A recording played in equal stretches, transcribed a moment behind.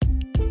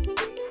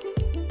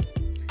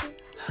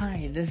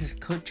this is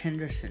Coach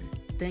Henderson.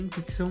 Thank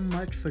you so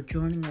much for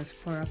joining us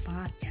for our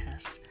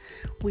podcast.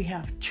 We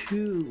have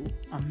two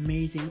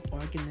amazing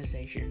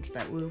organizations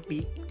that we'll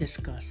be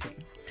discussing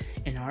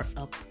in our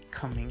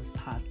upcoming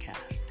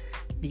podcast.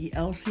 The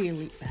LC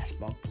Elite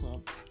Basketball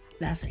Club,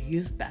 that's a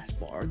youth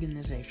basketball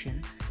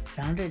organization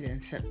founded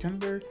in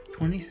September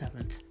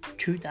 27th,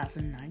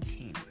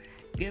 2019,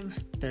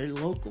 gives the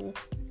local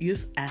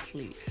youth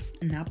athletes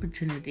an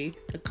opportunity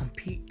to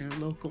compete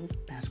in local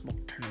basketball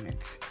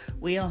tournaments.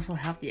 We also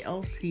have the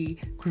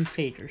LC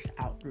Crusaders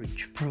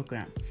Outreach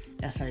Program.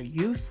 That's a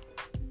youth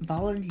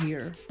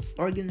volunteer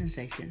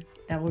organization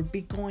that will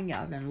be going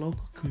out in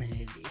local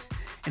communities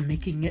and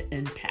making an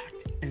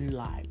impact in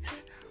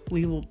lives.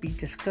 We will be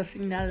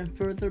discussing that in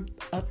further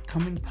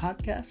upcoming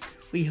podcasts.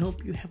 We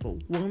hope you have a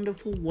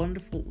wonderful,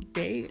 wonderful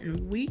day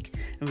and week,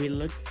 and we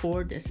look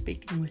forward to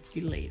speaking with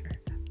you later.